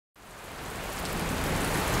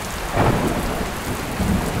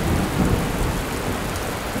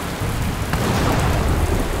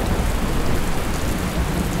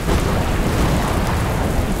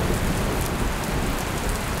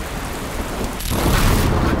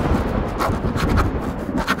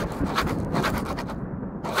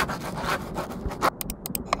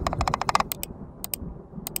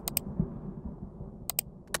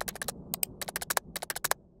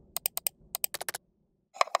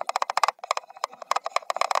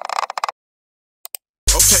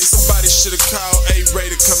Somebody should have called A-Ray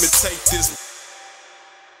to come and take this.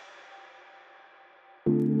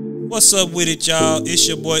 What's up with it, y'all? It's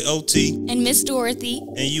your boy OT. And Miss Dorothy.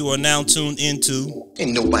 And you are now tuned into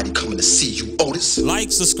Ain't nobody coming to see you, Otis.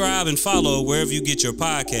 Like, subscribe, and follow wherever you get your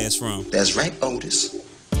podcast from. That's right, Otis.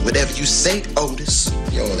 Whatever you say, Otis,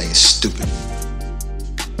 y'all ain't stupid.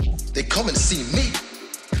 They coming to see me.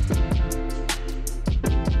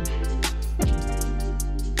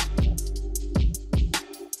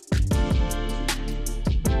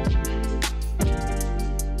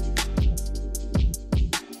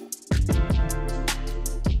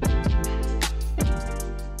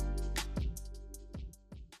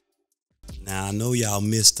 Now, I know y'all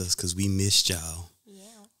missed us because we missed y'all. Yeah.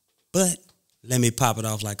 But let me pop it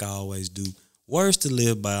off like I always do. Words to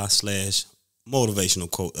live by /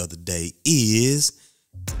 motivational quote of the day is,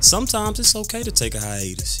 sometimes it's okay to take a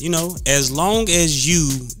hiatus. You know, as long as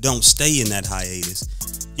you don't stay in that hiatus,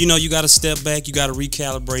 you know, you got to step back, you got to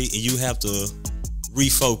recalibrate, and you have to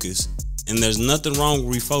refocus. And there's nothing wrong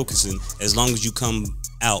with refocusing as long as you come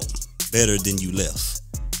out better than you left.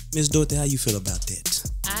 Miss Dorothy, how you feel about that?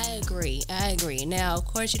 I agree. Now, of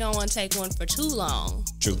course, you don't want to take one for too long.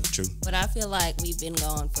 True. But I feel like we've been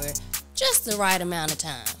gone for just the right amount of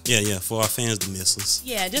time. Yeah, for our fans to miss us.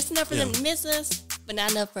 Yeah, just enough for them to miss us, but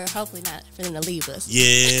not enough for, hopefully not for them to leave us.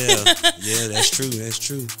 Yeah, that's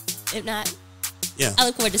true. If not, yeah, I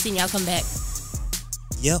look forward to seeing y'all come back.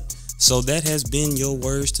 Yep. So that has been your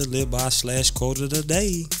words to live by / quote of the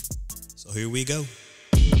day. So here we go.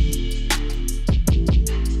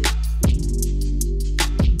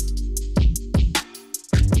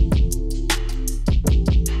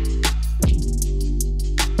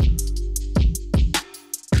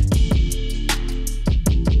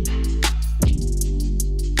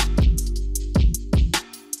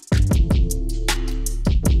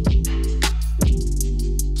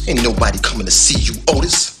 Ain't nobody coming to see you,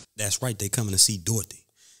 Otis. That's right, they coming to see Dorothy.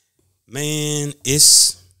 Man,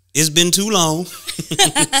 it's been too long.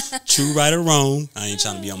 True, right, or wrong. I ain't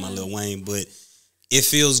trying to be on my Lil Wayne, but it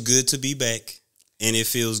feels good to be back. And it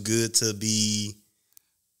feels good to be,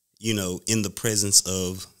 you know, in the presence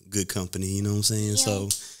of good company. You know what I'm saying? Yeah. So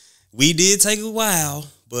we did take a while,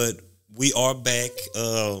 but we are back.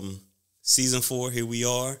 Season 4, here we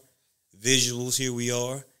are. Visuals, here we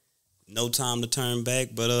are. No time to turn back,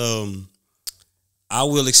 but I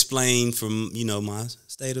will explain from, you know, my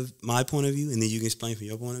point of view, and then you can explain from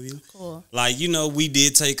your point of view. Cool. Like, you know, we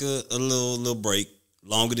did take a little break,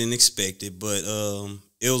 longer than expected, but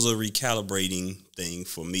it was a recalibrating thing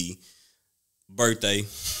for me. Birthday.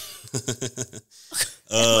 It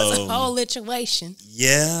was a whole situation.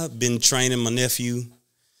 Yeah, been training my nephew.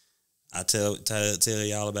 I tell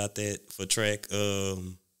y'all about that for track.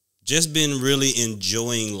 Just been really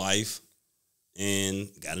enjoying life and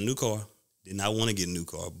got a new car. Did not want to get a new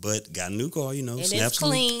car, but got a new car, you know. And it's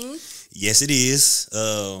clean. Yes, it is.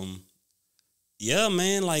 Yeah,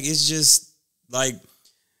 man, like it's just like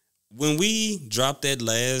when we dropped that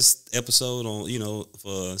last episode on, you know,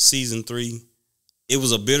 for season 3, it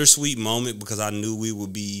was a bittersweet moment because I knew we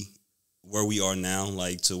would be where we are now,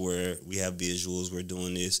 like to where we have visuals, we're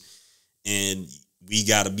doing this, and we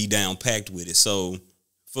got to be down packed with it. So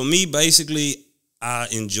for me, basically, I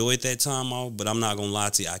enjoyed that time off, but I'm not going to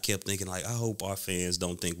lie to you. I kept thinking, like, I hope our fans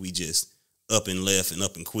don't think we just up and left and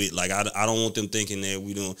up and quit. Like, I don't want them thinking that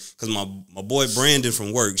we doing, because my boy Brandon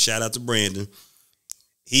from work, shout out to Brandon,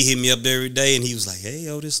 he hit me up every day, and he was like, hey,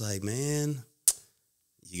 Otis, like, man,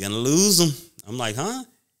 you're going to lose them. I'm like, huh?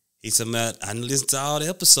 He said, man, I listened to all the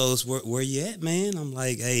episodes. Where you at, man? I'm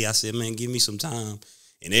like, hey, I said, man, give me some time.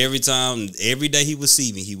 And every day he would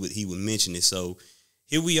see me, he would mention it. So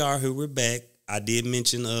here we are, here we're back. I did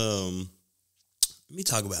mention, let me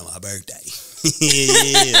talk about my birthday.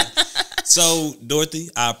 Yeah. So, Dorothy,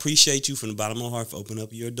 I appreciate you from the bottom of my heart for opening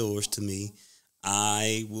up your doors to me.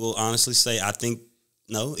 I will honestly say,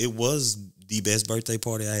 it was the best birthday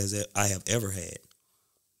party I have ever had.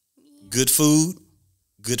 Good food,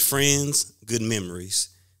 good friends, good memories,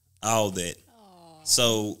 all that. Aww.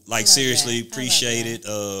 So, like, seriously, appreciate it.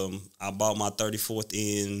 I bought my 34th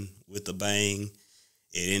in with a bang.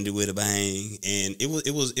 It ended with a bang, and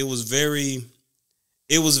it was very,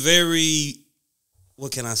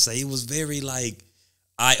 what can I say? It was very like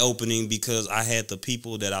eye-opening because I had the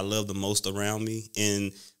people that I love the most around me,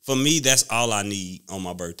 and for me, that's all I need on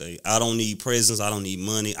my birthday. I don't need presents. I don't need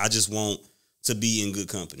money. I just want to be in good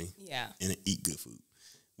company. Yeah, and eat good food.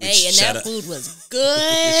 Hey, and that food was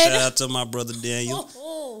good. Shout out to my brother Daniel.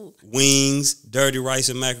 Wings, dirty rice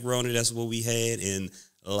and macaroni. That's what we had, and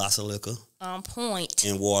lots of liquor. On point.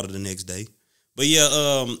 And water the next day. But yeah,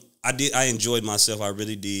 I enjoyed myself. I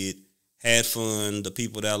really did. had fun. The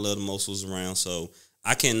people that I love the most was around. So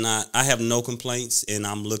I have no complaints, and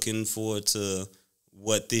I'm looking forward to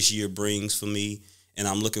what this year brings for me. And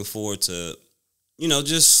I'm looking forward to,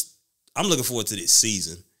 I'm looking forward to this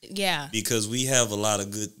season. Yeah. Because we have a lot of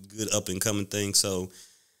good up and coming things. So,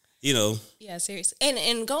 Yeah, seriously.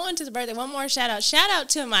 And going to the birthday, one more shout out. Shout out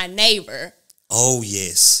to my neighbor. Oh,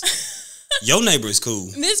 yes. Your neighbor is cool.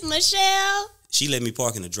 Miss Michelle. She let me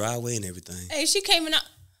park in the driveway and everything. Hey, she came in.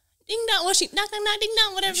 Ding dong. Well, she knock, ding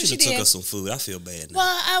dong, whatever she did. She took us some food. I feel bad now.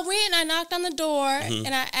 Well, I went and I knocked on the door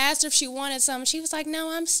and I asked her if she wanted something. She was like, "No,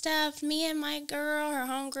 I'm stuffed." Me and my girl, her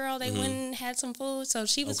homegirl, they went and had some food, so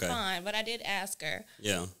she was fine. But I did ask her.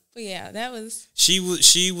 Yeah. But yeah, that was. She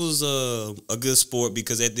was a good sport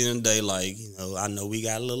because at the end of the day, like, I know we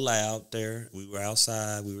got a little loud there. We were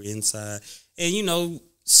outside, we were inside, and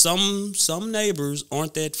some neighbors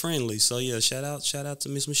aren't that friendly. So yeah, shout out to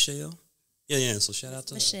Miss Michelle. Yeah. So shout out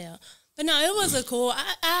to Michelle. But no, it was a cool.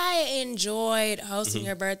 I enjoyed hosting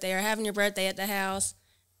your birthday or having your birthday at the house.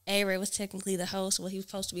 A-Ray was technically the host. Well, he was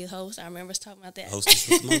supposed to be the host. I remember us talking about that. Hostess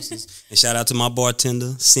with Moses. And shout out to my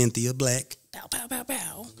bartender, Cynthia Black. Bow, bow, bow,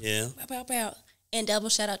 bow. Yeah. Bow, bow, bow. And double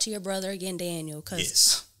shout out to your brother again, Daniel.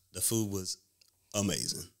 Yes. The food was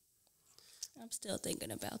amazing. I'm still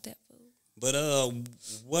thinking about that food. But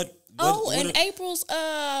what and April's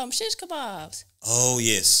shish kebabs. Oh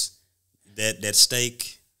yes. That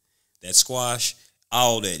steak, that squash,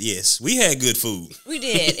 all that. Yes. We had good food. We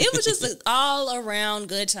did. It was just an all around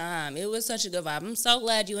good time. It was such a good vibe. I'm so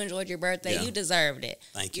glad you enjoyed your birthday. Yeah. You deserved it.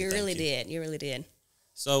 Thank you. You really did. You really did.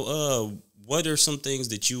 So what are some things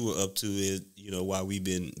that you were up to while we've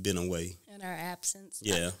been away? In our absence.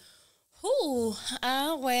 Yeah. Well,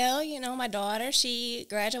 my daughter, she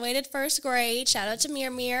graduated first grade. Shout out to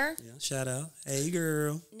Mir. Yeah, shout out. Hey,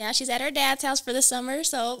 girl. Now she's at her dad's house for the summer,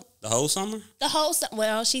 so. The whole summer?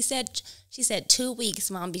 Well, she said 2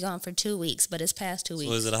 weeks. Mom be gone for 2 weeks, but it's past 2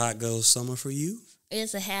 weeks. So is it a hot girl summer for you?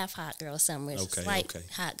 It's a half hot girl summer. It's okay, a slight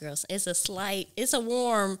hot girl. It's a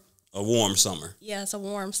warm. A warm summer. Yeah, it's a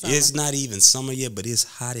warm summer. It's not even summer yet, but it's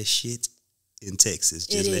hot as shit in Texas.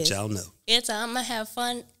 Just let y'all know. I'm going to have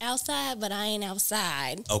fun outside, but I ain't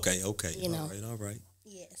outside. Okay. All right.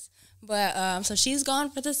 Yes. But, so she's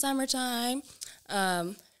gone for the summertime.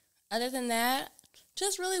 Other than that,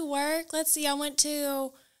 just really work. Let's see, I went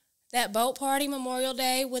to that boat party Memorial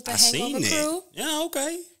Day with the Hangover crew. Yeah,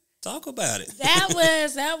 okay. Talk about it.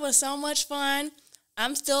 That was so much fun.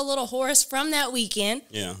 I'm still a little hoarse from that weekend.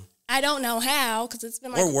 Yeah. I don't know how, because it's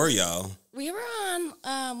been Where were y'all? We were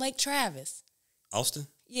on Lake Travis. Austin?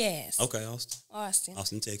 Yes. Okay, Austin. Austin.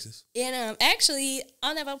 Austin, Texas. And actually,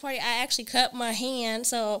 on that boat party, I actually cut my hand.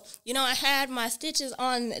 So, I had my stitches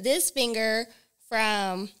on this finger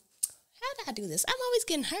from, how did I do this? I'm always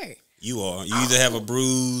getting hurt. You are. You either have a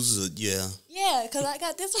bruise or, yeah. Yeah, because I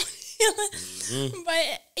got this one.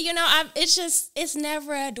 But, it's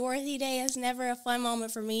never a Dorothy day. It's never a fun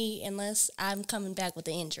moment for me unless I'm coming back with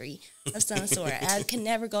an injury of some sort. I can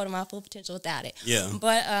never go to my full potential without it. Yeah.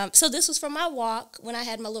 But, so this was from my walk when I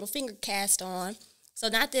had my little finger cast on. So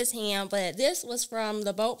not this hand, but this was from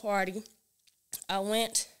the boat party. I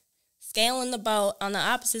went scaling the boat on the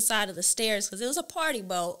opposite side of the stairs because it was a party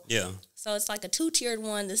boat. Yeah. So it's like a 2-tiered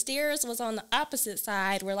one. The stairs was on the opposite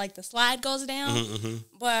side where like the slide goes down.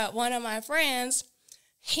 But one of my friends,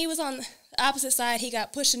 he was on the opposite side. He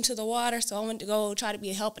got pushed into the water. So I went to go try to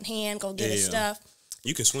be a helping hand, go get his stuff.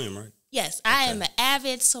 You can swim, right? Yes, I am an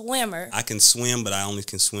avid swimmer. I can swim, but I only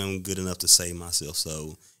can swim good enough to save myself.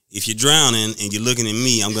 So if you're drowning and you're looking at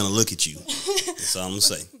me, I'm going to look at you. That's all I'm going to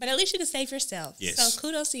say. But at least you can save yourself. Yes. So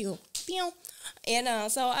kudos to you.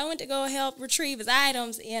 And so I went to go help retrieve his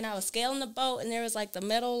items, and I was scaling the boat, and there was like the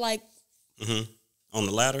metal, On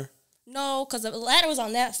the ladder? No, because the ladder was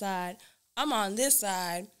on that side. I'm on this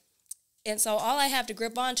side. And so all I have to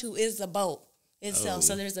grip onto is the boat itself. Oh.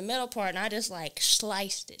 So there's the middle part, and I just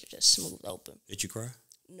sliced it, just smooth open. Did you cry?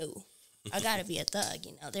 No. I got to be a thug,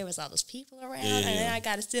 There was all those people around, and then I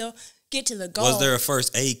got to still get to the goal. Was there a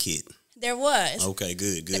first aid kit? There was. Okay,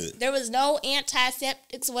 good. There was no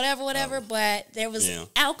antiseptics, whatever, but there was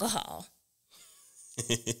alcohol.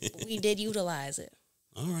 We did utilize it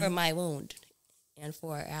for my wound and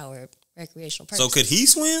for our recreational purposes. So could he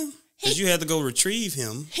swim? Because you had to go retrieve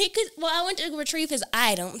him. He could. Well, I went to retrieve his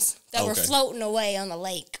items that were floating away on the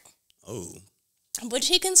lake. Oh. But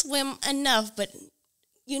he can swim enough, but,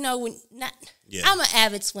 I'm an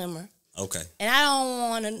avid swimmer. Okay. And I don't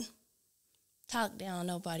want to talk down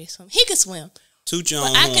nobody's swim. He could swim. Toot your But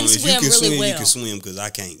own I horn. can If you swim can really swim, well. you can swim because I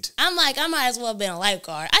can't. I'm like, I might as well have been a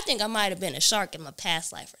lifeguard. I think I might have been a shark in my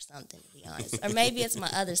past life or something, to be honest. Or maybe it's my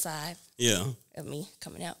other side Yeah. of me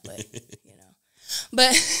coming out, but, you know.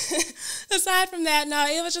 But aside from that, no,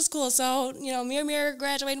 it was just cool. So, you know, me and Mira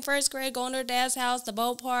graduating first grade, going to her dad's house, the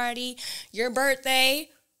boat party, your birthday.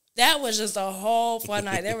 That was just a whole fun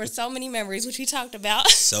night. There were so many memories, which we talked about.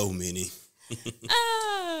 So many.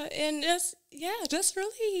 And just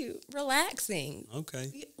really relaxing.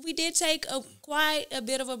 Okay. We did take quite a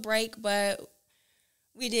bit of a break, but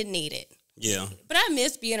we didn't need it. Yeah. But I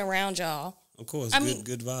miss being around y'all. Of course. I mean,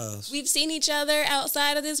 good vibes. We've seen each other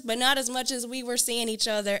outside of this, but not as much as we were seeing each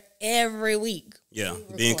other every week. Yeah.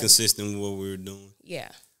 Being consistent with what we were doing. Yeah.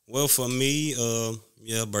 Well, for me,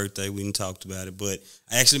 birthday, we didn't talked about it, but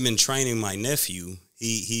I actually been training my nephew.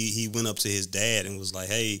 He went up to his dad and was like,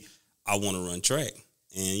 hey, I want to run track.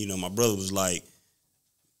 And, you know, my brother was like,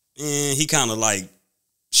 he kind of like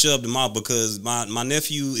shoved him out because my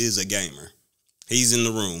nephew is a gamer. He's in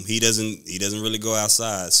the room. He doesn't really go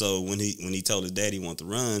outside. So when he told his dad he wanted to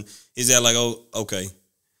run, his dad like, oh, okay.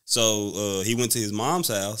 So he went to his mom's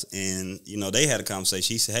house and, you know, they had a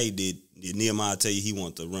conversation. He said, hey, did Nehemiah tell you he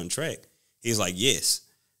wanted to run track? He was like, yes.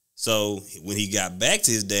 So when he got back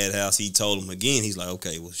to his dad's house, he told him again. He's like,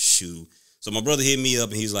 okay, well, shoot. So my brother hit me up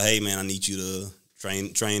and he's like, hey, man, I need you to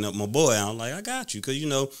train up my boy. I'm like, I got you. Because, you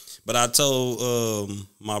know, but I told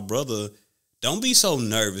my brother, don't be so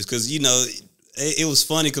nervous. Because, you know, it was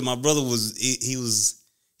funny because my brother he's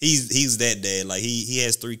that dad. Like, he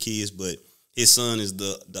has 3 kids, but his son is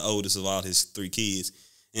the oldest of all his 3 kids.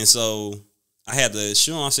 And so I had to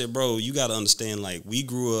show him, I said, bro, you got to understand, like, we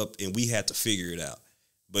grew up and we had to figure it out.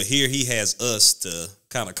 But here he has us to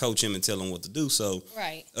kind of coach him and tell him what to do. So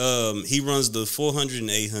right. He runs the 400 and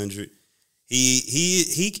 800.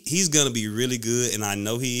 He's going to be really good, and I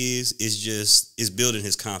know he is. It's building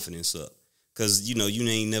his confidence up. Because, you know,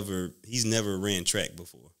 he's never ran track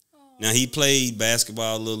before. Aww. Now, he played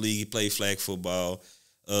basketball, Little League. He played flag football.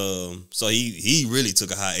 So he really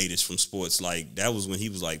took a hiatus from sports. Like, that was when he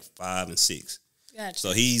was like 5 and 6. Gotcha.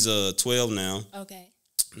 So he's 12 now. Okay.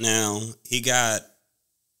 Now, he got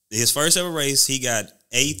his first ever race. He got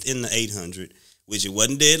 8th in the 800, which it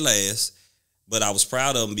wasn't dead last. But I was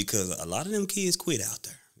proud of him because a lot of them kids quit out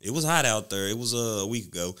there. It was hot out there. It was a week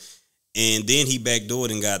ago. And then he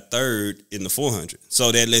backdoored and got 3rd in the 400.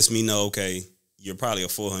 So that lets me know, okay, you're probably a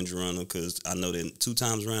 400 runner because I know that 2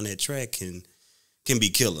 times around that track can be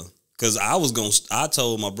killer. Because I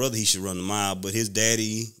told my brother he should run the mile, but his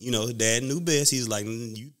daddy, you know, his dad knew best. He's like,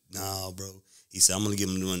 nah, bro. He said, I'm going to give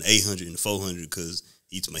him to run 800 and 400 because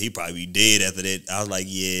he probably be dead after that. I was like,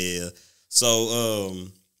 yeah. So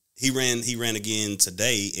he ran again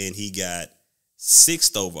today, and he got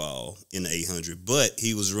 6th overall in the 800, but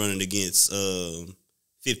he was running against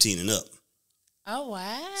 15 and up. Oh,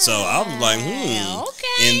 wow. So I was like,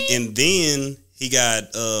 Okay. And then he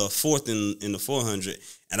got 4th in the 400,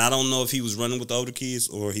 and I don't know if he was running with the older kids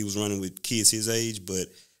or he was running with kids his age, but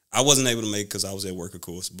I wasn't able to make it because I was at work, of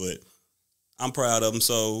course, but I'm proud of him.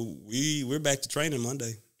 So we're back to training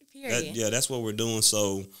Monday. Period. That's what we're doing.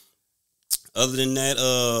 So other than that,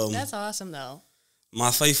 that's awesome, though.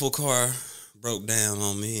 My faithful car broke down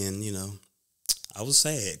on me, and you know, I was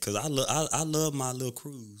sad because I love my little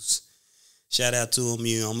cruise. Shout out to him.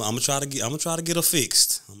 You know, I'm gonna try to get her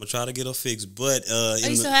fixed. But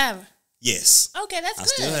You still have her? Yes. Okay, that's I good.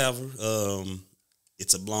 still have her.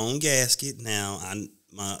 It's a blown gasket. Now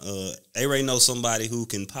A-Ray knows somebody who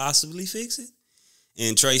can possibly fix it,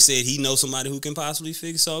 and Trey said he knows somebody who can possibly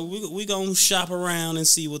fix it. So we gonna shop around and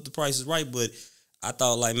see what the price is right. But I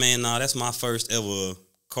thought, like, man, nah, that's my first ever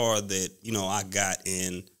car that, you know, I got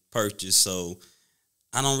and purchased. So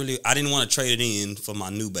I didn't want to trade it in for my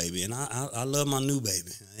new baby. And I love my new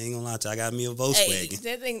baby. I ain't gonna lie to you. I got me a Volkswagen. Hey,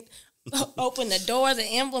 that thing open the door, the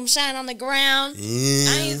emblem shine on the ground. Yeah.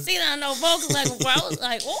 I ain't seen that on no Volkswagen before. I was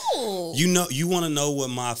like, ooh. You know, you want to know what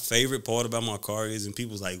my favorite part about my car is? And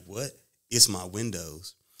people's like, what? It's my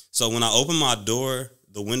windows. So when I open my door,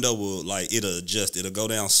 the window will, like, it'll adjust. It'll go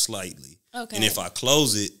down slightly. Okay. And if I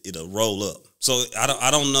close it, it'll roll up. So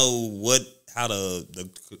I don't know how the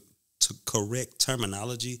correct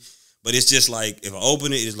terminology, but it's just like if I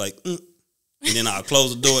open it, it's like, and then I'll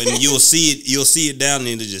close the door, and you'll see it down, and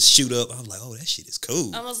it'll just shoot up. I was like, oh, that shit is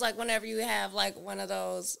cool. Almost like whenever you have like one of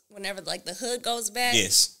those, whenever like the hood goes back.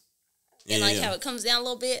 Yes. And how it comes down a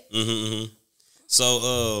little bit. Mm-hmm.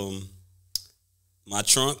 So my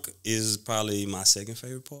trunk is probably my second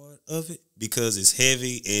favorite part of it because it's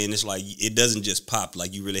heavy and it's like it doesn't just pop.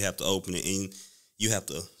 Like you really have to open it and you have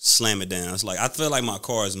to slam it down. It's like I feel like my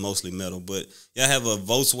car is mostly metal, but I have a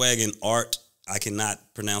Volkswagen Art I cannot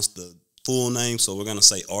pronounce the full name, so we're gonna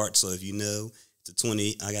say Art. So if you know,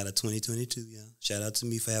 I got a 2022. Yeah, shout out to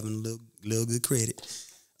me for having a little good credit.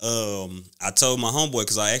 I told my homeboy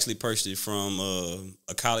because I actually purchased it from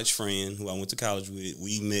a college friend who I went to college with.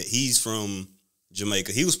 We met. He's from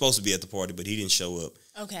Jamaica. He was supposed to be at the party, but he didn't show up.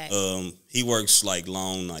 Okay. He works like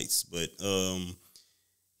long nights, but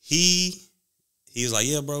he was like,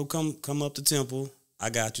 yeah, bro, come up to Temple. I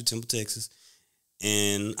got you, Temple, Texas.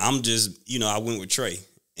 And I'm just, I went with Trey.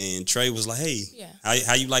 And Trey was like, hey,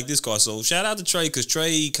 how you like this car? So shout out to Trey, because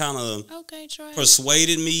Trey kind of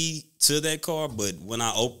persuaded me to that car. But when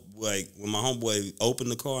when my homeboy opened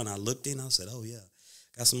the car and I looked in, I said, oh, yeah,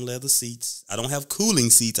 got some leather seats. I don't have cooling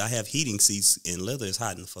seats. I have heating seats, and leather is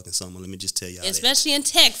hot in the fucking summer. Let me just tell y'all Especially in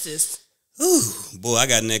Texas. Ooh, boy, I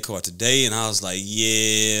got in that car today, and I was like,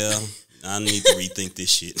 yeah, I need to rethink this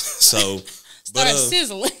shit. So, Start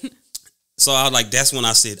sizzling. So I was like, that's when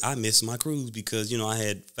I said I missed my cruise because, I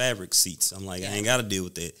had fabric seats. I'm like, I ain't got to deal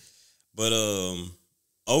with that. But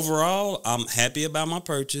overall, I'm happy about my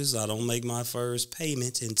purchase. I don't make my first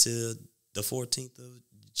payment until the 14th of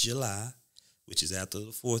July, which is after the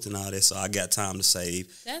 4th and all that. So I got time to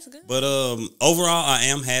save. That's good. But overall, I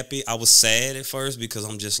am happy. I was sad at first because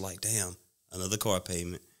I'm just like, damn, another car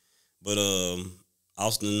payment. But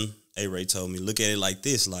Austin A-Ray told me, look at it like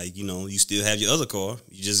this, like, you still have your other car.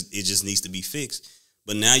 It just needs to be fixed.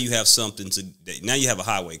 But now you have now you have a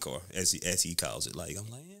highway car, as he calls it. Like, I'm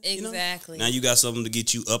like, exactly. Now you got something to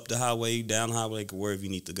get you up the highway, down the highway, wherever you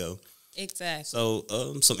need to go. Exactly.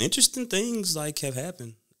 So some interesting things like have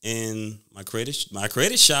happened, and my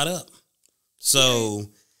credit shot up. So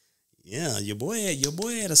yeah, your boy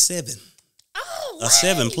had a 7. Oh, a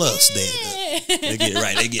 7 plus. They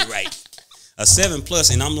get right. A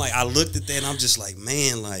 7+, and I'm like, I looked at that, and I'm just like,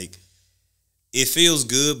 man, like, it feels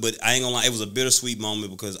good, but I ain't gonna lie, it was a bittersweet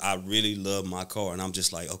moment because I really love my car, and I'm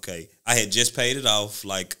just like, okay, I had just paid it off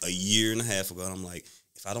like a year and a half ago, and I'm like,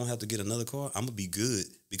 if I don't have to get another car, I'm gonna be good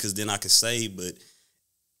because then I can save, but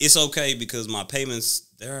it's okay because my payments,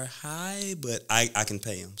 they're high, but I can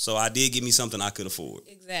pay them. So I did give me something I could afford.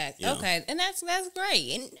 Exactly. Okay, and that's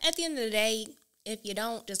great. And at the end of the day, if you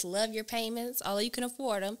don't just love your payments, although you can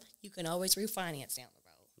afford them, you can always refinance down the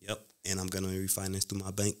road. Yep, and I'm going to refinance through my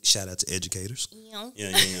bank. Shout out to educators. Yeah.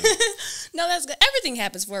 No, that's good. Everything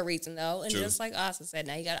happens for a reason, though. And just like Austin said,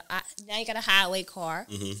 now you got a highway car,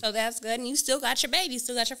 so that's good. And you still got your baby. You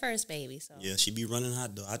still got your first baby. So yeah, she be running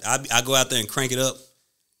hot, though. I go out there and crank it up,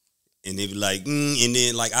 and they be like, and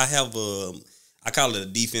then like I have I call it a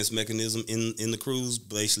defense mechanism in the cruise.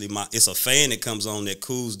 Basically, it's a fan that comes on that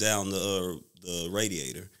cools down the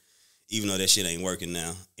radiator, even though that shit ain't working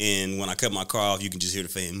now. And when I cut my car off, you can just hear the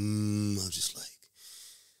fan. I'm just like,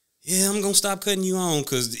 yeah, I'm gonna stop cutting you on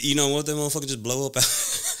because you know what, that motherfucker just blow up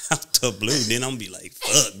out the blue. Then I'm gonna be like,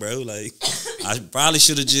 fuck, bro. Like, I probably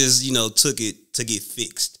should have just took it to get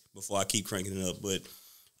fixed before I keep cranking it up. But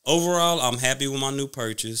overall, I'm happy with my new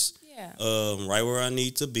purchase. Yeah. Right where I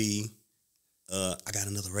need to be. I got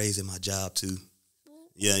another raise in my job too.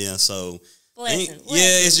 Yeah. So.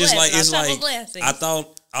 It's just like I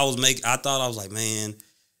thought I was like, man,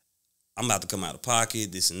 I'm about to come out of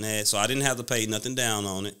pocket, this and that. So I didn't have to pay nothing down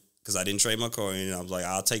on it because I didn't trade my car in. I was like,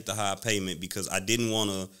 I'll take the high payment because I didn't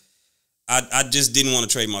want to. I just didn't want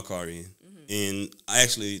to trade my car in. And I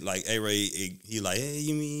actually like A-Ray. He like, hey,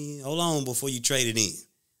 you mean hold on before you trade it in?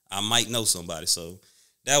 I might know somebody. So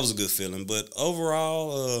that was a good feeling. But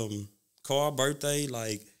overall, car birthday,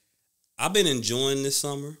 like I've been enjoying this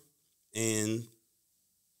summer. And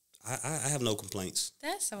I have no complaints.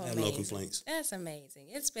 That's so amazing. I have no complaints. That's amazing.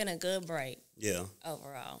 It's been a good break. Yeah.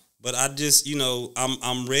 Overall. But I just,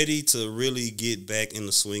 I'm ready to really get back in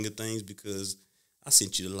the swing of things because I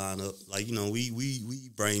sent you the lineup. Like, we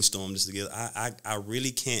brainstormed this together. I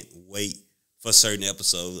really can't wait for certain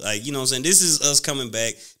episodes. Like, you know what I'm saying? This is us coming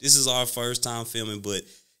back. This is our first time filming, but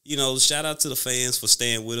shout out to the fans for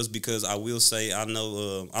staying with us because I will say, I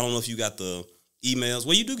know, I don't know if you got the emails.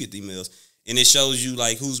 Well, you do get the emails, and it shows you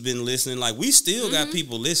like who's been listening. Like we still got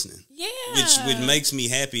people listening, which makes me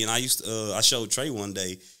happy. And I showed Trey one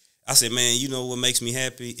day. I said, man, what makes me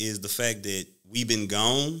happy is the fact that we've been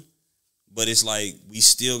gone, but it's like we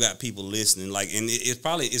still got people listening. Like, and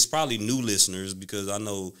it's probably new listeners because I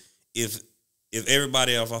know if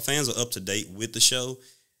everybody of our fans are up to date with the show,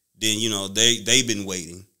 then they've been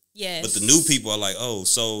waiting. Yes. But the new people are like, oh,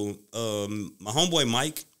 so my homeboy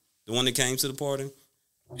Mike. The one that came to the party,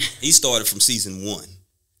 he started from season 1.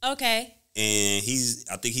 Okay. And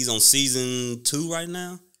I think he's on season 2 right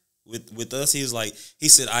now with us. He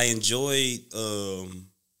said, I enjoyed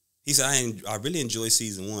He said, I really enjoyed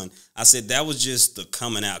season 1. I said, that was just the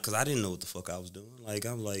coming out because I didn't know what the fuck I was doing. Like,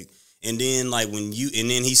 I'm like, and then like and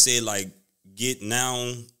then he said, like,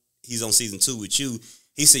 now he's on season 2 with you.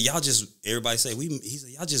 He said, everybody say, he said,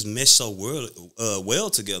 y'all just mesh so well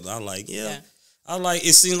together. I'm like, yeah. I like,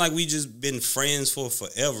 it seemed like we just been friends for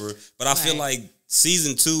forever, but I feel like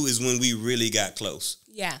season 2 is when we really got close.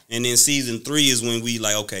 Yeah. And then season 3 is when we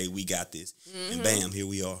like, okay, we got this. Mm-hmm. And bam, here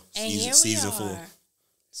we are. Season 4.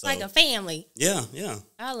 So, like a family. Yeah.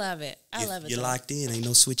 I love it. I love it. You're locked in. Ain't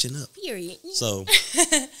no switching up. Period. So,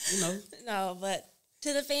 No, but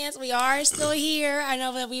to the fans, we are still here. I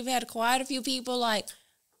know that we've had quite a few people like,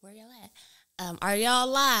 where y'all at? Are y'all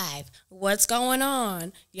live? What's going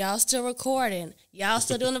on? Y'all still recording? Y'all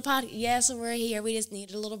still doing the podcast? Yes, we're here. We just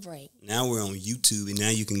needed a little break. Now we're on YouTube, and now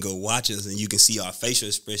you can go watch us, and you can see our facial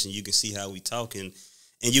expression. You can see how we talking,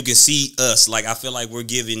 and you can see us. Like, I feel like we're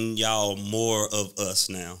giving y'all more of us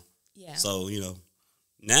now. Yeah. So,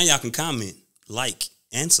 now y'all can comment, like,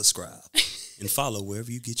 and subscribe, and follow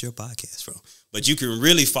wherever you get your podcast from. But you can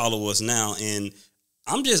really follow us now, and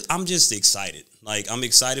I'm just excited. Like, I'm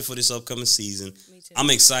excited for this upcoming season. Me too. I'm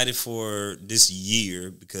excited for this year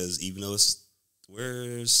because even though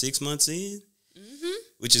we're 6 months in,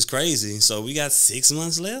 which is crazy. So we got 6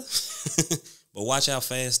 months left. But watch how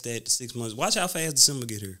fast watch how fast December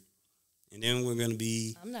get here. And then we're going to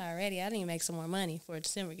be. I'm not ready. I need to make some more money before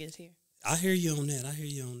December gets here. I hear you on that.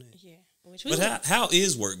 Yeah. But how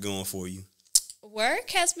is work going for you? Work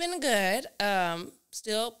has been good.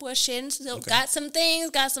 Still pushing. Got some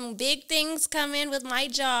things. Got some big things coming with my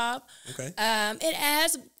job. Okay.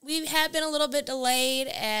 We have been a little bit delayed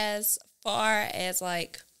as far as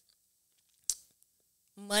like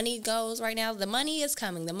money goes right now. The money is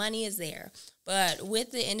coming. The money is there. But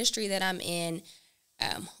with the industry that I'm in,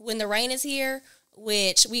 when the rain is here,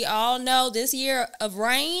 which we all know this year of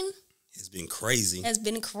rain has been crazy.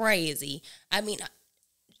 I mean,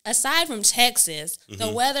 aside from Texas, the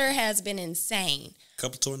weather has been insane.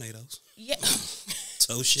 Couple tornadoes. Yeah.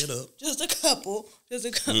 Tow shit up. Just a couple.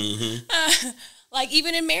 Like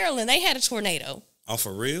even in Maryland, they had a tornado. Oh,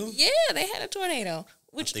 for real? Yeah, they had a tornado.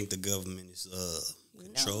 I think the government is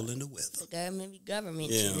controlling the weather. The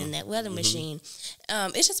government in that weather machine.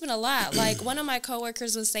 It's just been a lot. Like one of my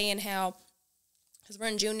coworkers was saying how, because we're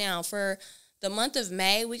in June now, for the month of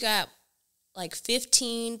May, we got like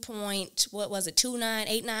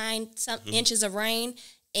 15.29 inches of rain,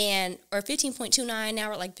 or 15.29. Now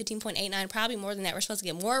we're like 15.89, probably more than that. We're supposed to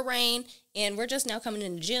get more rain, and we're just now coming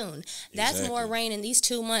into June. That's more rain in these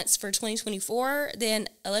 2 months for 2024 than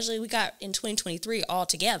allegedly we got in 2023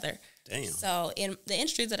 altogether. Damn. So in the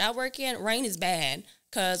industries that I work in, rain is bad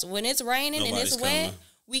because when it's raining and it's wet,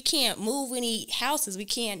 we can't move any houses. We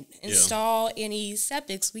can't install any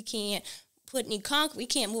septics. We can't put any concrete. We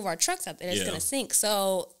can't move our trucks up there. It's going to sink.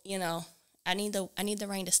 So, I need the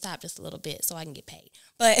rain to stop just a little bit so I can get paid.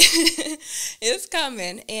 But it's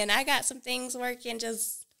coming. And I got some things working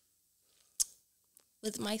just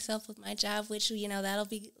with myself, with my job, which, that'll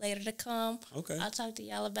be later to come. Okay. I'll talk to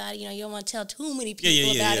y'all about it. You don't want to tell too many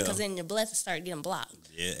people about it because then your blessings start getting blocked.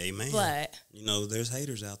 Yeah, amen. But, there's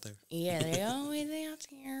haters out there. Yeah, they're always out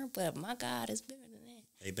there. But my God is bigger than that.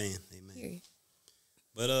 Amen. Period.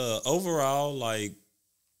 But overall, like,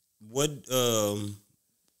 what are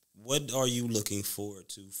you looking forward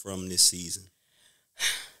to from this season?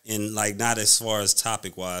 And like, not as far as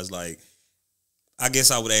topic wise, like, I guess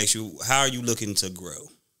I would ask you, how are you looking to grow?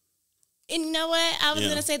 And you know what? I was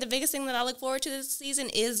gonna say the biggest thing that I look forward to this season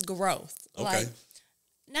is growth. Okay. Like,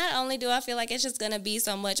 not only do I feel like it's just gonna be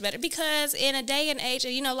so much better because in a day and age,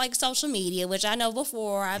 like social media, which I know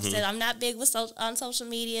before I've said I'm not big with on social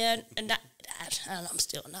media, and I'm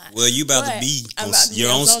still not. Well, you about to be on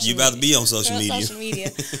social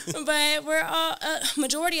media. But we're all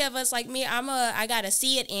majority of us, like me, I gotta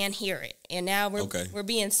see it and hear it, and now we're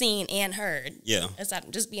being seen and heard. Yeah, it's not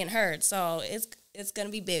just being heard, so it's gonna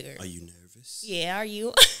be bigger. Are you nervous? Yeah, are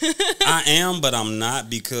you? I am, but I'm not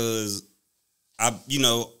because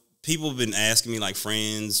people have been asking me, like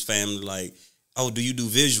friends, family, like, oh, do you do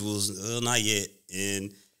visuals? Not yet,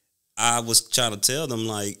 and I was trying to tell them,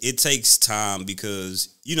 like, it takes time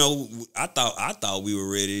because, I thought we were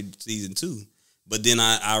ready season 2. But then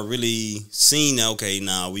I really seen,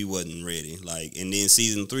 we wasn't ready. Like, and then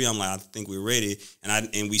season 3, I'm like, I think we're ready.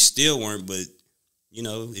 And we still weren't, but,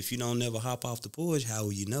 if you don't never hop off the porch, how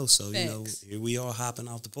will you know? So, here we are hopping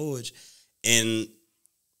off the porch. And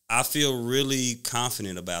I feel really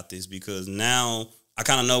confident about this because now I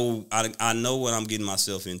kind of know, I know what I'm getting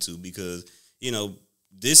myself into because,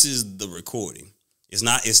 this is the recording.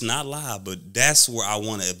 It's not live, but that's where I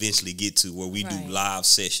want to eventually get to, where we do live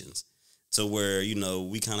sessions, to where, you know,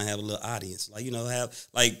 we kind of have a little audience, like, you know,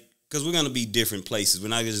 because we're gonna be different places. We're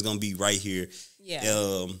not just gonna be right here. Yeah.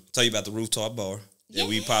 Tell you about the rooftop bar that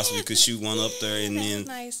we possibly could shoot one up there, and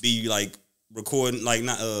then be like recording, like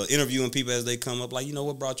not interviewing people as they come up, like, you know,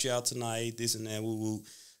 what brought you out tonight, this and that, woo woo.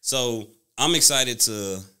 So I'm excited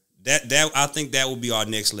to that. I think that will be our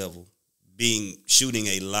next level. Shooting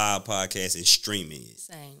a live podcast and streaming it.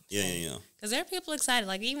 Same. Yeah. Because there are people excited,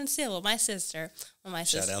 like even Sybil, my sister.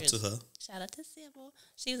 Shout out to her. Shout out to Sybil.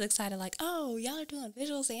 She was excited, like, oh, y'all are doing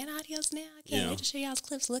visuals and audios now. I can't wait to show y'all's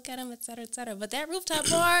clips, look at them, et cetera, et cetera. But that rooftop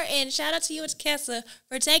bar, and shout out to you and Kessa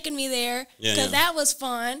for taking me there, because that was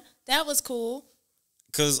fun. That was cool.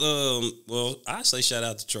 Because, well, I say shout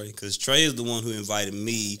out to Trey, because Trey is the one who invited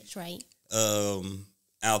me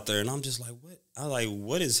out there, and I'm just like, what? I like,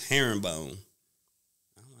 what is herringbone?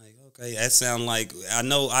 I'm like, okay, that sound like, I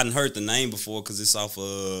know I done heard the name before because it's off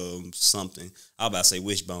of something. I was about to say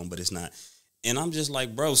wishbone, but it's not. And I'm just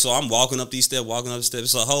like, bro, so I'm walking up the steps.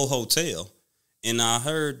 It's a whole hotel. And I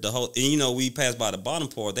heard and you know, we passed by the bottom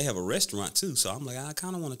part. They have a restaurant too. So I'm like, I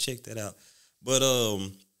kind of want to check that out. But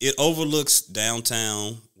it overlooks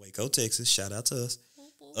downtown Waco, Texas. Shout out to us.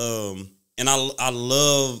 And I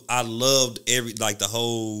loved the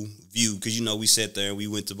whole view, because, you know, we sat there and we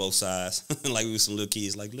went to both sides like we were some little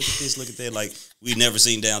kids, like, look at this, look at that, like we'd never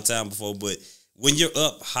seen downtown before. But when you're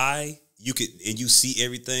up high, you see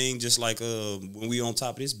everything, just like when we were on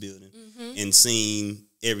top of this building and seeing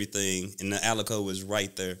everything, and the Alico is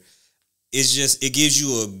right there. It gives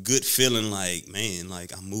you a good feeling, like, man,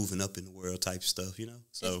 like I'm moving up in the world type stuff, you know.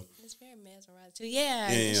 So it's very mesmerizing too.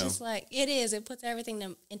 It's just like it puts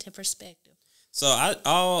everything into perspective. So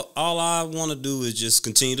all I want to do is just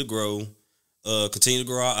continue to grow our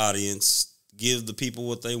audience, give the people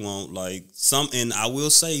what they want. And I will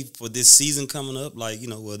say, for this season coming up,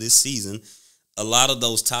 this season, a lot of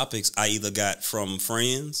those topics I either got from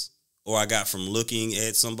friends, or I got from looking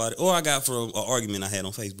at somebody, or I got from an argument I had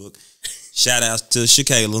on Facebook. Shout out to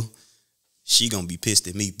Shakayla. She gonna be pissed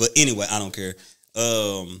at me, but anyway, I don't care.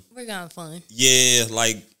 We're gonna have fun. Yeah,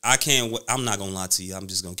 like I'm not gonna lie to you. I'm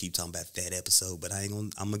just gonna keep talking about that episode, but y'all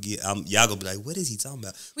gonna be like, what is he talking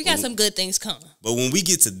about? We got some good things coming. But when we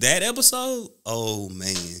get to that episode, oh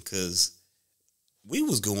man, because we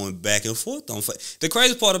was going back and forth on. The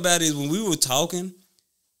crazy part about it is, when we were talking,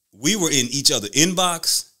 we were in each other's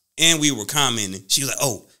inbox and we were commenting. She was like,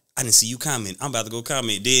 oh, I didn't see you comment. I'm about to go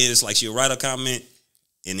comment. Then it's like she'll write a comment,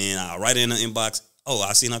 and then I'll write it in her inbox. Oh,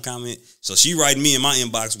 I seen her comment. So she writing me in my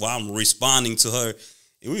inbox while I'm responding to her.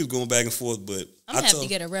 And we was going back and forth, but I'm going to have to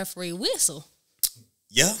get a referee whistle.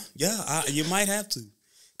 Yeah, you might have to.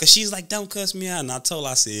 Because she's like, don't cuss me out. And I told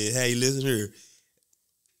her, I said, hey, listen here.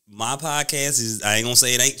 My podcast is, I ain't going to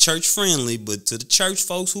say it ain't church friendly, but to the church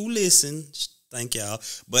folks who listen, thank y'all.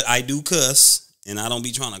 But I do cuss, and I don't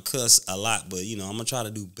be trying to cuss a lot, but, you know, I'm going to try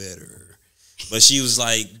to do better. But she was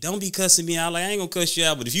like, don't be cussing me out. Like, I ain't going to cuss you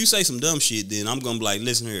out, but if you say some dumb shit, then I'm going to be like,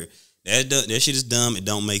 listen here, that shit is dumb. It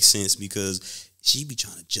don't make sense, because she be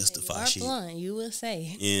trying to justify shit. Blunt, you will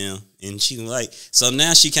say. Yeah, and she like, so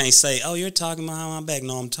now she can't say, oh, you're talking behind my back.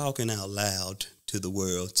 No, I'm talking out loud to the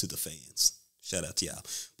world, to the fans. Shout out to y'all.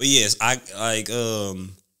 But yes,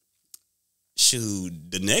 shoot,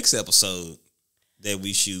 the next episode that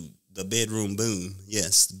we shoot, the bedroom boom.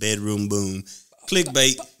 Yes, bedroom boom.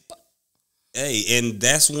 Clickbait. Hey, and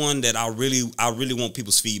that's one that I really want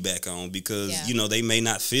people's feedback on, because you know, they may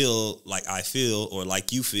not feel like I feel or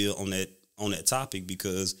like you feel on that topic,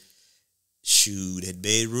 because shoot, that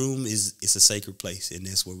bedroom it's a sacred place, and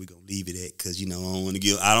that's where we're gonna leave it at, because, you know,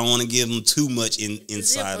 I don't want to give them too much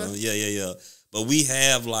inside on. Yeah. But we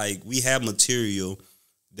have material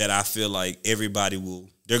that I feel like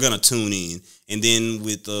they're gonna tune in. And then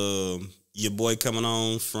with your boy coming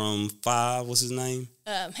on from 5, what's his name?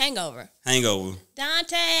 Hangover.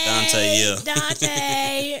 Dante, yeah.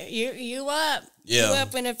 Dante, you up? Yeah. You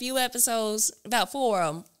up in a few episodes, about 4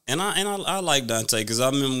 of them. And I like Dante, because I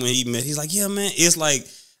remember when he met, he's like, yeah, man, it's like,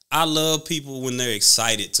 I love people when they're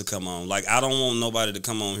excited to come on. Like, I don't want nobody to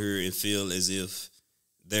come on here and feel as if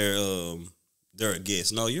they're a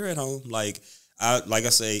guest. No, you're at home. Like I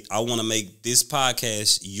say, I want to make this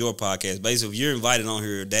podcast your podcast. Basically, if you're invited on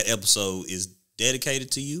here, that episode is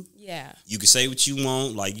dedicated to you. Yeah. You can say what you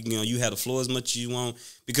want. Like, you know, you have the floor as much as you want,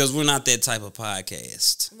 because we're not that type of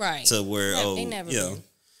podcast. Right. To where, they never been.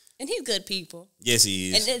 And he's good people. Yes,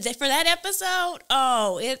 he is. And for that episode,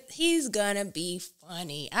 he's going to be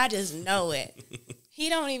funny. I just know it. He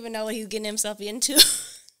don't even know what he's getting himself into.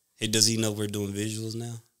 Hey, does he know we're doing visuals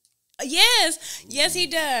now? Yes, he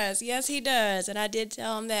does. Yes, he does. And I did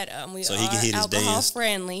tell him that we so are he can hit his alcohol dance.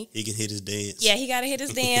 friendly. He can hit his dance. Yeah, he got to hit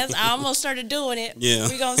his dance. I almost started doing it. Yeah.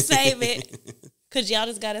 We're going to save it because y'all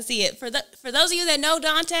just got to see it. For those of you that know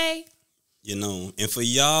Dante. You know, and for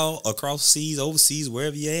y'all across seas, overseas,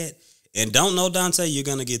 wherever you at, and don't know Dante, you're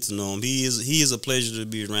going to get to know him. He is a pleasure to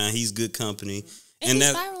be around. He's good company. And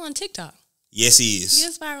he's viral on TikTok. Yes, he is. He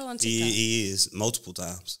is viral on TikTok. He is multiple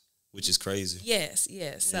times, which is crazy. Yes.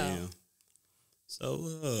 So. Yeah.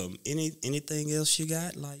 So, anything else you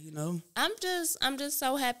got? Like, you know, I'm just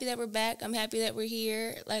so happy that we're back. I'm happy that we're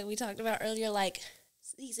here. Like we talked about earlier, like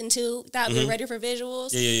season 2, thought we were ready for visuals.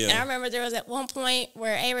 Yeah. And I remember there was at one point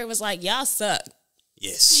where A-Ray was like, "Y'all suck."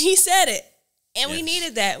 Yes. He said it. And we Yes.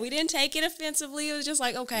 needed that. We didn't take it offensively. It was just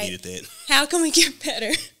like, okay, Needed that. how can we get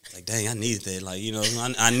better? Like, dang, I needed that. Like, you know,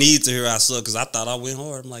 I need to hear I suck because I thought I went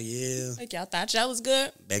hard. I'm like, yeah. Like, y'all thought y'all was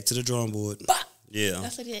good. Back to the drawing board. Bah! Yeah.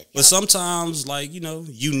 That's what it is. But sometimes, like, you know,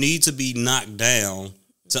 you need to be knocked down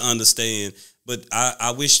to understand. But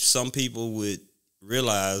I wish some people would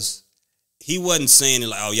realize he wasn't saying it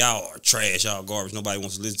like, oh, y'all are trash, y'all garbage, nobody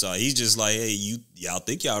wants to listen to y'all. He's just like, hey, y'all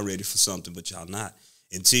think y'all ready for something, but y'all not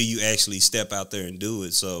until you actually step out there and do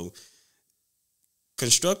it. So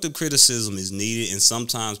constructive criticism is needed, and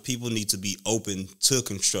sometimes people need to be open to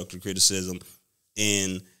constructive criticism.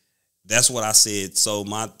 And that's what I said. So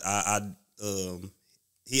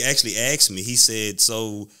he actually asked me, he said,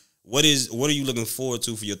 so what are you looking forward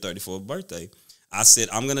to for your 34th birthday? I said,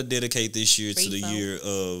 I'm going to dedicate this year to the year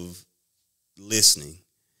of listening.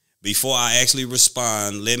 Before I actually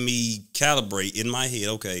respond, let me calibrate in my head.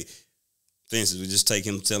 Okay, for instance, we just take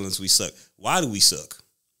him telling us we suck. Why do we suck?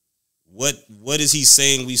 What is he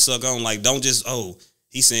saying we suck on? Like, don't just,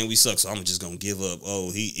 he's saying we suck, so I'm just gonna give up.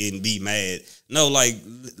 And be mad. No, like,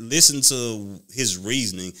 listen to his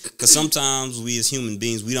reasoning, because sometimes we as human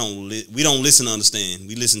beings we don't listen to understand.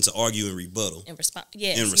 We listen to argue and rebuttal And respond.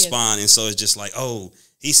 Yes. And so it's just like,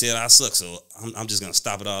 he said I suck, so I'm just gonna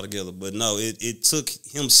stop it all together. But no, it took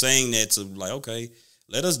him saying that to like, okay,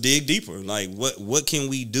 let us dig deeper. Like, what can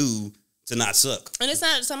we do to not suck? And it's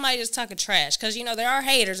not somebody just talking trash, because you know there are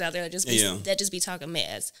haters out there that just be talking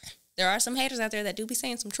mess. There are some haters out there that do be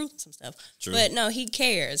saying some truth and some stuff. True. But no, he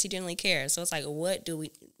cares. He genuinely cares. So it's like, what do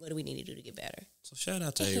we need to do to get better? So shout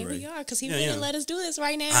out to Here A-Ray. we are, because he wouldn't let us do this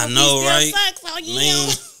right now. I know, right? Sucks, so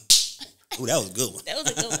Ooh, that was a good one. That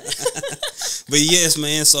was a good one. But yes,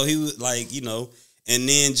 man. So he was like, you know, and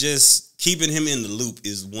then just keeping him in the loop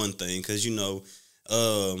is one thing, because you know,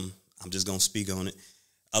 I'm just gonna speak on it.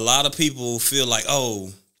 A lot of people feel like,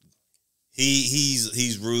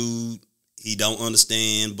 he's rude. He don't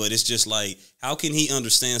understand, but it's just like, how can he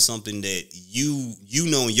understand something that you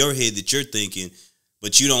know in your head that you're thinking,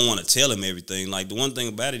 but you don't want to tell him everything? Like, the one thing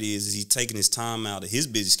about it is he's taking his time out of his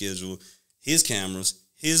busy schedule, his cameras,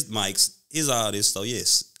 his mics, his all this. So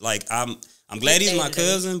yes, like I'm glad he's my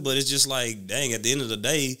cousin, but it's just like, dang, at the end of the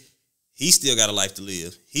day, he still got a life to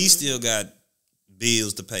live. He still got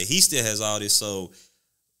bills to pay. He still has all this. So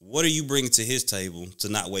what are you bringing to his table to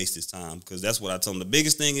not waste his time? Because that's what I told him. The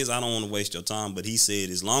biggest thing is I don't want to waste your time. But he said,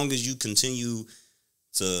 as long as you continue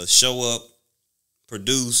to show up,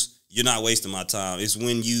 produce, you're not wasting my time. It's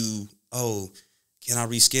when you, can I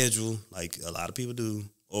reschedule? Like a lot of people do.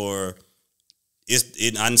 Or we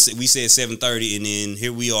said 7:30, and then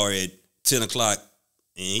here we are at 10 o'clock.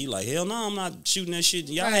 And he like, hell no, I'm not shooting that shit.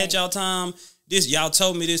 Y'all had y'all time. Y'all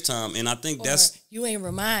told me this time. And I think you ain't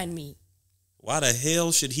remind me. Why the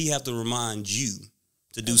hell should he have to remind you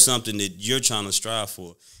to do something that you're trying to strive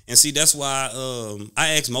for? And see, that's why I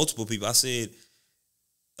asked multiple people. I said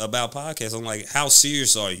about podcasts, I'm like, how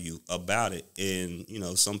serious are you about it? And, you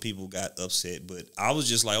know, some people got upset. But I was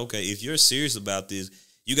just like, okay, if you're serious about this,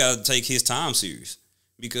 you got to take his time serious.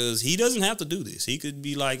 Because he doesn't have to do this. He could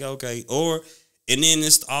be like, okay. And then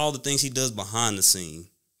it's all the things he does behind the scene.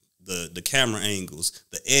 The camera angles,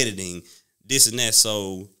 the editing, this and that.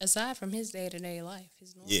 So aside from his day-to-day life,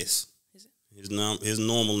 his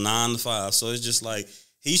normal 9 to 5. So it's just like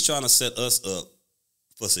he's trying to set us up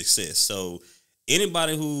for success. So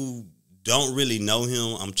anybody who don't really know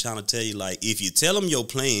him, I'm trying to tell you, like, if you tell him your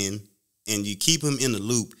plan and you keep him in the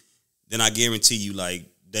loop, then I guarantee you, like,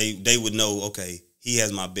 they would know, okay, he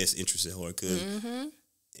has my best interest at heart. Because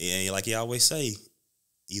like you always say,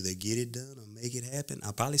 either get it done or make it happen.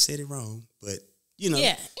 I probably said it wrong, but you know,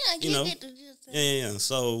 yeah.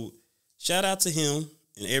 So shout out to him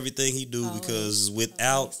and everything he do, because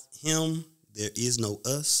without him, there is no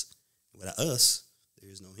us. Without us,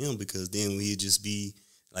 there is no him, because then we'd just be,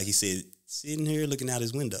 like he said, sitting here looking out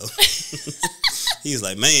his window. He's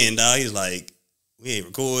like, man, dog. He's like, we ain't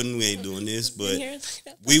recording, we ain't doing this, but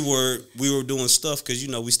we were doing stuff because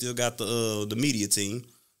we still got the media team.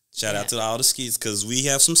 Shout out to all the skits because we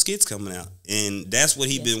have some skits coming out, and that's what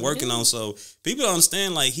he's been working on. So people don't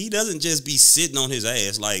understand, like, he doesn't just be sitting on his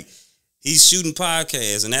ass. Like, he's shooting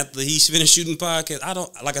podcasts, and after he's finished shooting podcasts,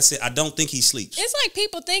 I don't think he sleeps. It's like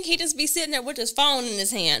people think he just be sitting there with his phone in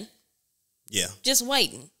his hand. Yeah, just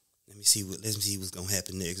waiting. Let me see what's gonna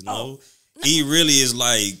happen next. No, he really is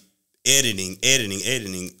like editing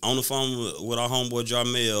on the phone with our homeboy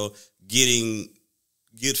Jarmel, getting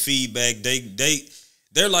good feedback.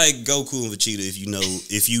 They're like Goku and Vegeta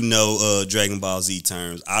if you know Dragon Ball Z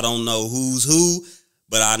terms. I don't know who's who,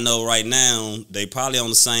 but I know right now they probably on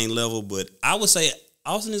the same level. But I would say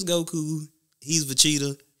Austin is Goku. He's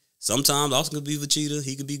Vegeta. Sometimes Austin could be Vegeta.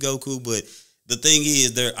 He could be Goku. But the thing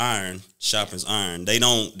is, they're iron sharpens iron. They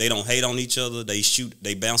don't hate on each other.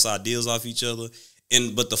 They bounce ideas off each other.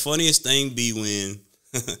 But the funniest thing be when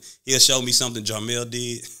he'll show me something Jarmel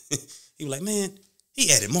did. He was like, man,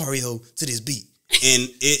 he added Mario to this beat. And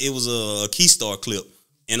it was a Keystar clip,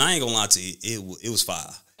 and I ain't gonna lie to you, it was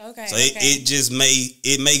fire. Okay. So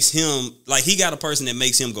it makes him like he got a person that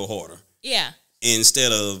makes him go harder. Yeah.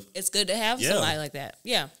 Instead of it's good to have somebody like that.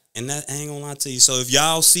 Yeah. And that I ain't gonna lie to you. So if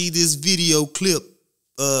y'all see this video clip,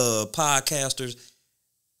 podcasters,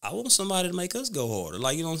 I want somebody to make us go harder.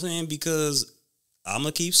 Like, you know what I'm saying? Because I'm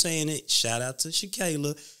gonna keep saying it. Shout out to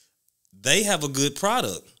Shakayla. They have a good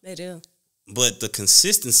product. They do. But the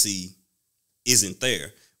consistency isn't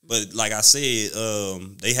there. But like I said,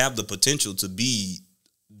 they have the potential to be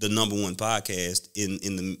the #1 podcast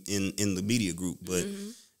in the media group. But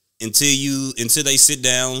until they sit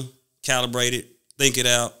down, calibrate it, think it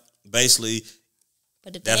out, basically.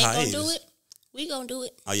 But if they ain't gonna do it, we gonna do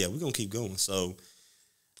it. Oh yeah, we're gonna keep going. So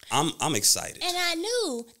I'm excited. And I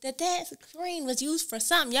knew that screen was used for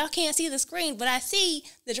something. Y'all can't see the screen, but I see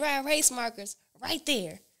the dry erase markers right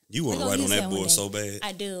there. You want to write on that board so bad.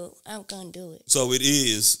 I do. I'm going to do it. So it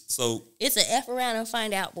is. So it's an F around and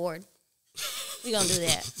find out board. We're going to do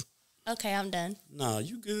that. Okay, I'm done. Nah,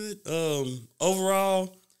 you good.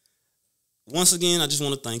 Overall, once again, I just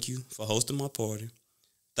want to thank you for hosting my party.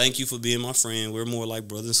 Thank you for being my friend. We're more like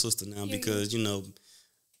brother and sister now because,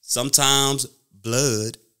 sometimes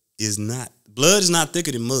blood is not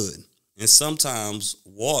thicker than mud. And sometimes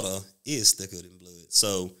water is thicker than blood.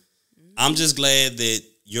 So I'm just glad that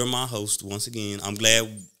you're my host once again. I'm glad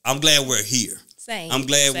we're here. Same. I'm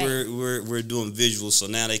glad we're doing visuals, so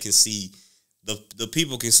now they can see the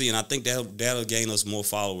people can see, and I think that'll gain us more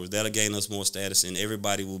followers. That'll gain us more status, and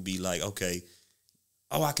everybody will be like, okay,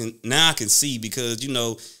 I can see because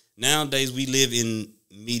nowadays we live in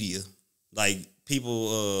media. Like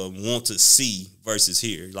people want to see versus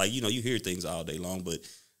hear. Like you hear things all day long, but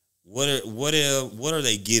what are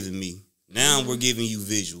they giving me? Now we're giving you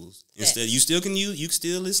visuals. Instead, you can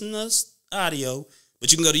still listen to us audio, but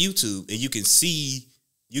you can go to YouTube and you can see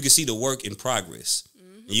the work in progress.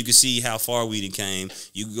 And you can see how far we came.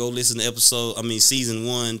 You can go listen to season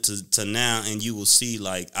 1 to now, and you will see,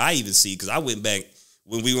 like, I even see, because I went back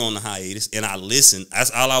when we were on the hiatus and I listened.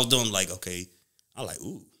 That's all I was doing. Like, okay,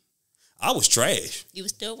 ooh, I was trash. You were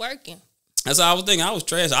still working. That's all I was thinking. I was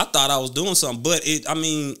trash. I thought I was doing something, but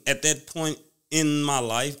at that point in my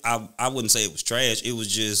life, I wouldn't say it was trash. It was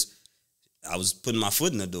just I was putting my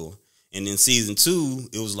foot in the door. And then season 2,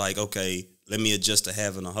 it was like, okay, let me adjust to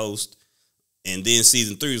having a host. And then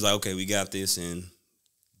season 3 was like, okay, we got this, and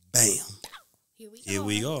bam, here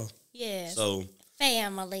we are. Yes. So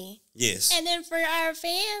family. Yes. And then for our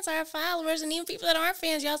fans, our followers, and even people that aren't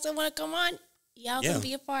fans, y'all still want to come on, y'all can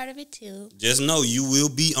be a part of it too. Just know you will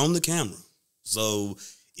be on the camera. So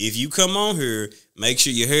if you come on here, make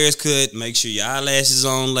sure your hair is cut, make sure your eyelashes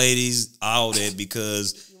on, ladies, all that,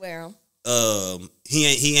 because you wear them.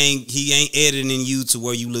 He ain't editing you to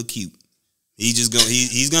where you look cute. He's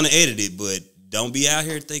gonna edit it, but don't be out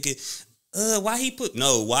here thinking,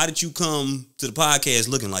 why did you come to the podcast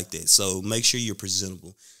looking like that? So make sure you're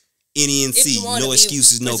presentable. NENC, no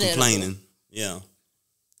excuses, no complaining. Yeah.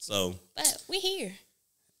 So but we here.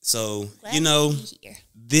 So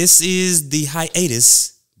this is the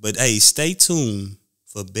hiatus, but hey, stay tuned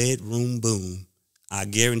for Bedroom Boom. I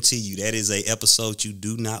guarantee you that is a episode you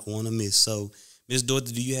do not want to miss. So, Ms.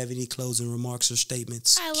 Dorothy, do you have any closing remarks or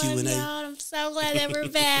statements? I love y'all. I'm so glad that we're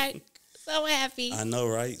back. So happy. I know,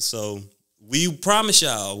 right? So we promise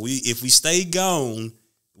y'all, if we stay gone,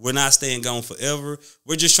 we're not staying gone forever.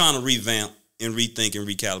 We're just trying to revamp and rethink and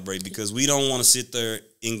recalibrate because we don't want to sit there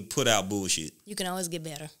and put out bullshit. You can always get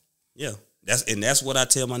better. Yeah, that's what I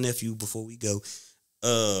tell my nephew before we go.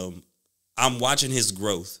 I'm watching his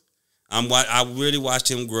growth. I really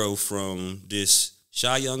watched him grow from this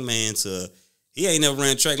shy young man to he ain't never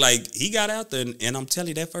ran track. Like he got out there, and I'm telling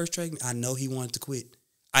you, that first track, I know he wanted to quit.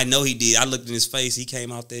 I know he did. I looked in his face. He came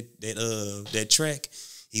out that track.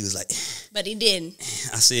 He was like, but he didn't.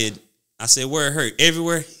 I said, where it hurt?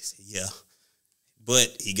 Everywhere. He said, yeah.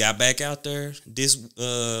 But he got back out there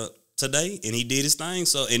today, and he did his thing.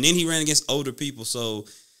 So, and then he ran against older people. So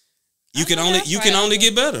you can only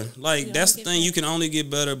get better. Like that's the thing. You can only get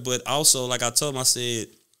better. But also, like I told him, I said,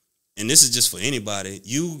 and this is just for anybody.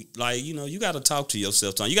 You got to talk to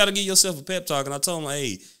yourself. You got to give yourself a pep talk. And I told him,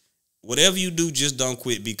 hey, whatever you do, just don't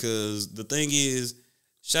quit, because the thing is,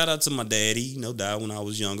 shout out to my daddy. Died when I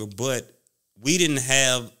was younger, but we didn't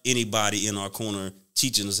have anybody in our corner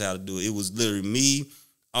teaching us how to do it. It was literally me,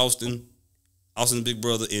 Austin's big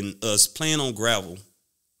brother, and us playing on gravel,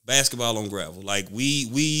 basketball on gravel. Like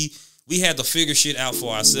we had to figure shit out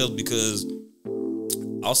for ourselves, because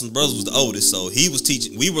Austin's brother was the oldest, so he was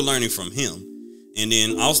teaching. We were learning from him, and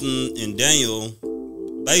then Austin and Daniel,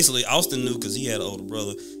 basically Austin knew because he had an older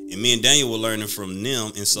brother, and me and Daniel were learning from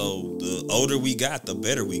them. And so the older we got, the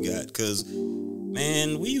better we got. Because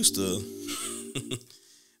man, we used to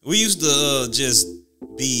just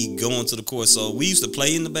be going to the court. So we used to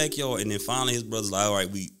play in the backyard, and then finally his brother's like, all right,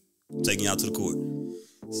 we taking you out to the court.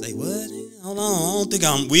 Say what? Hold on, I don't think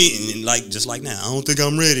I'm just like now. I don't think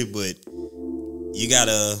I'm ready, but you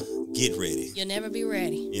gotta get ready. You'll never be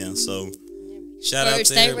ready. Yeah, so shout out to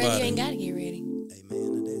stay everybody. Ready, you ain't gotta get ready.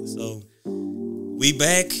 Amen. So we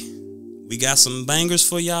back. We got some bangers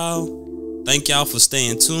for y'all. Thank y'all for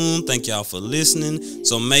staying tuned. Thank y'all for listening.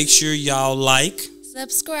 So make sure y'all like,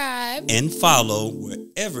 subscribe, and follow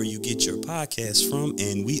wherever you get your podcasts from.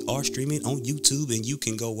 And we are streaming on YouTube, and you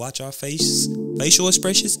can go watch our facial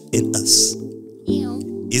expressions in us. Yeah.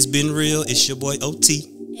 It's been real. It's your boy OT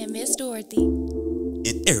and Miss Dorothy.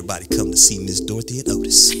 And everybody come to see Miss Dorothy and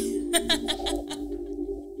Otis.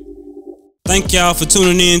 Thank y'all for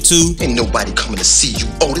tuning in to Ain't nobody coming to see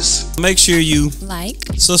you, Otis. Make sure you like,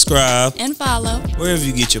 subscribe, and follow wherever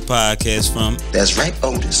you get your podcast from. That's right,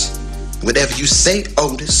 Otis. Whatever you say,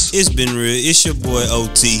 Otis. It's been real. It's your boy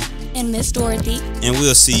OT and Miss Dorothy. And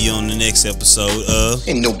we'll see you on the next episode of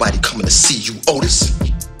Ain't nobody coming to see you, Otis.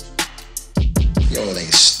 Y'all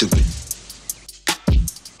ain't stupid.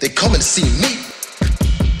 They coming to see me.